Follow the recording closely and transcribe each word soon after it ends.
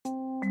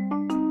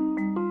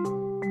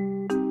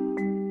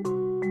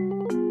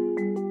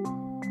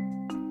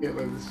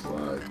can't let it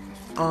slide.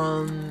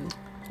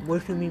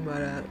 What do you mean by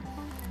that?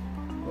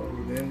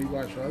 Oh, then we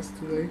watch Us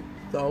today.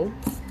 So,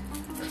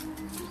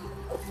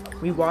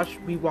 we watched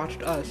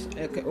Us.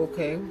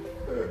 Okay.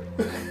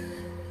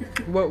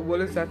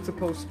 What is that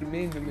supposed to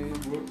mean to me?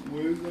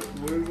 Where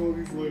is all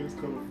these lyrics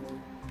coming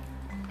from?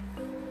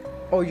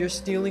 Oh, you're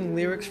stealing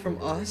lyrics from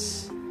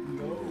Us?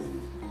 No.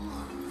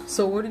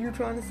 So what are you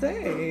trying to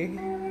say?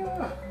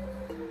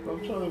 I'm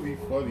trying to be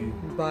funny.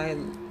 By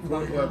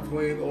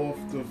playing off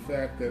the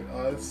fact that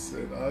Us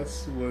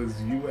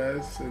was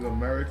U.S. and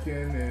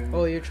American and...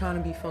 Oh, you're trying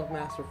to be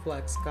Funkmaster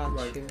Flex. Got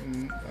like,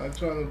 you. I'm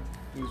trying to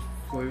just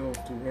play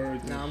off the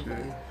words and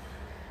shit.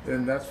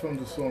 And that's from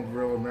the song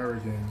Real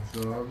American, so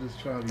I'm just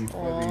trying to be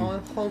funny. Aw,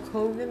 Hulk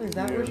Hogan? Is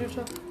that what you're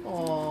talking?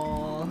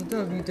 Aw,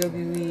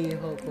 WWE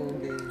Hulk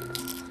Hogan.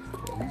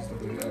 Well, he's the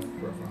big F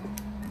brother.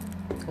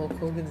 Hulk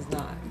Hogan's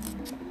not.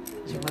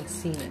 John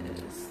Cena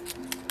is.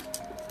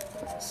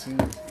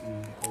 Cena's E,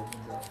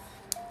 Hogan's F.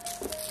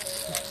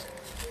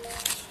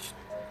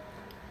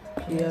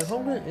 Yeah,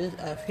 Hogan is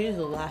F. He's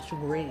the last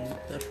grade.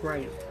 That's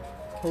right.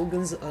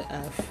 Hogan's a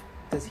F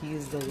because he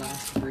is the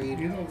last grade.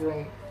 You know,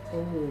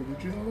 oh,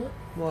 did you know that?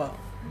 What?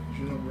 Did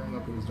you know growing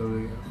up it was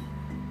WAF?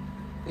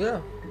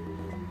 Yeah.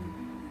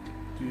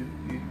 Do you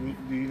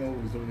know it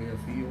was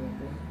WFE at one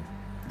point?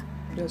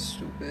 That's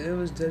stupid. It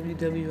was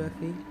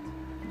WWFE.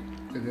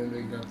 And then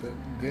they got the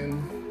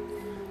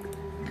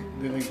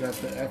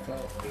F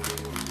out.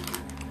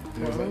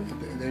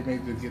 They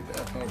made the get the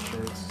F out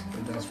shirts,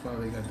 and that's why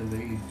they got the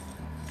E.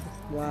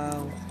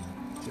 Wow.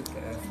 Get the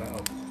F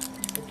out.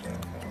 Get the F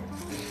out.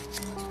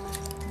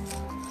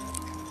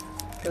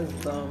 That's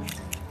dumb.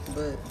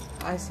 But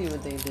I see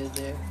what they did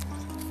there.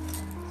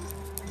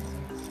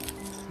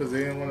 Because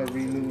they didn't want to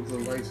renew the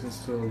license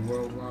to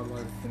World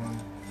Wildlife Fund.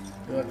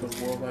 They let the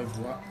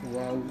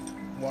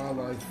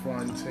Wildlife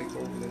Fund take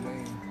over the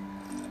name.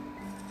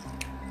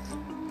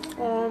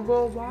 Oh,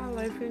 World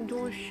Wildlife ain't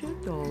doing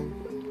shit though.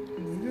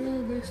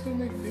 Yeah,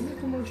 they make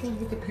commercials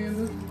with the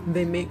panda.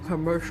 They make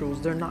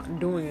commercials. They're not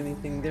doing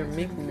anything. They're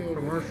making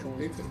commercials.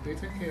 They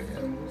take care of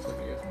animals like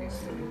the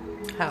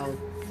SPCA. How?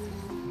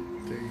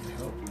 They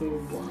help the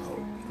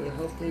wild. They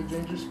help the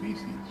endangered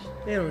species.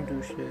 They don't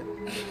do shit.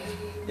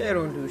 They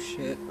don't do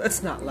shit.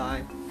 Let's not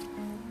lie.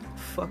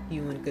 Fuck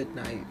you and good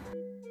night.